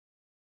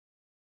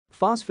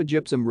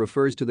Phosphogypsum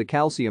refers to the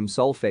calcium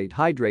sulfate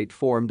hydrate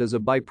formed as a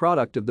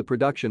byproduct of the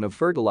production of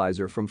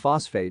fertilizer from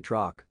phosphate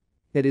rock.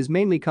 It is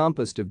mainly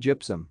composed of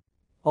gypsum.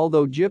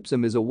 Although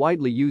gypsum is a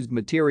widely used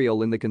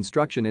material in the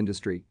construction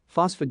industry,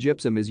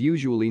 phosphogypsum is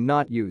usually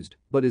not used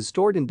but is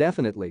stored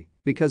indefinitely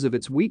because of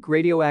its weak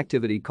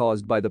radioactivity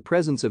caused by the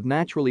presence of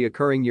naturally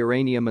occurring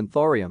uranium and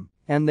thorium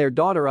and their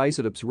daughter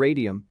isotopes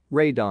radium,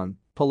 radon,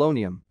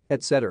 polonium,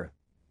 etc.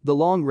 The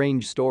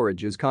long-range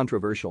storage is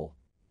controversial.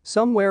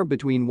 Somewhere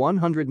between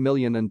 100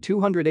 million and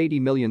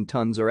 280 million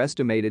tons are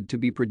estimated to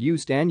be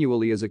produced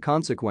annually as a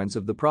consequence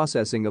of the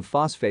processing of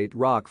phosphate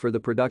rock for the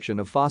production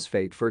of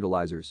phosphate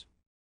fertilizers.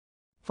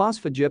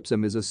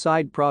 Phosphogypsum is a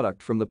side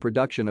product from the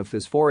production of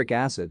phosphoric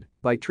acid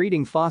by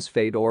treating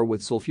phosphate ore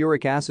with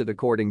sulfuric acid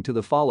according to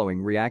the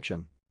following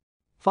reaction.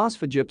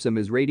 Phosphogypsum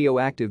is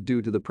radioactive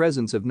due to the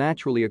presence of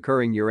naturally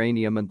occurring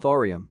uranium and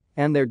thorium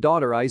and their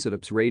daughter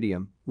isotopes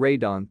radium,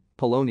 radon,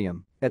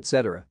 polonium,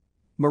 etc.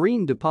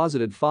 Marine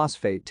deposited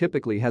phosphate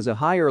typically has a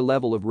higher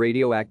level of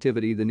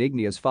radioactivity than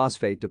igneous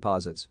phosphate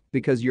deposits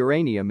because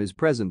uranium is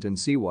present in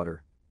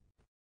seawater.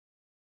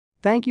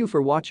 Thank you for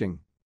watching.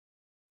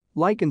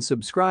 Like and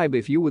subscribe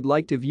if you would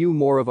like to view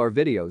more of our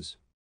videos.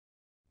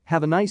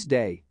 Have a nice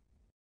day.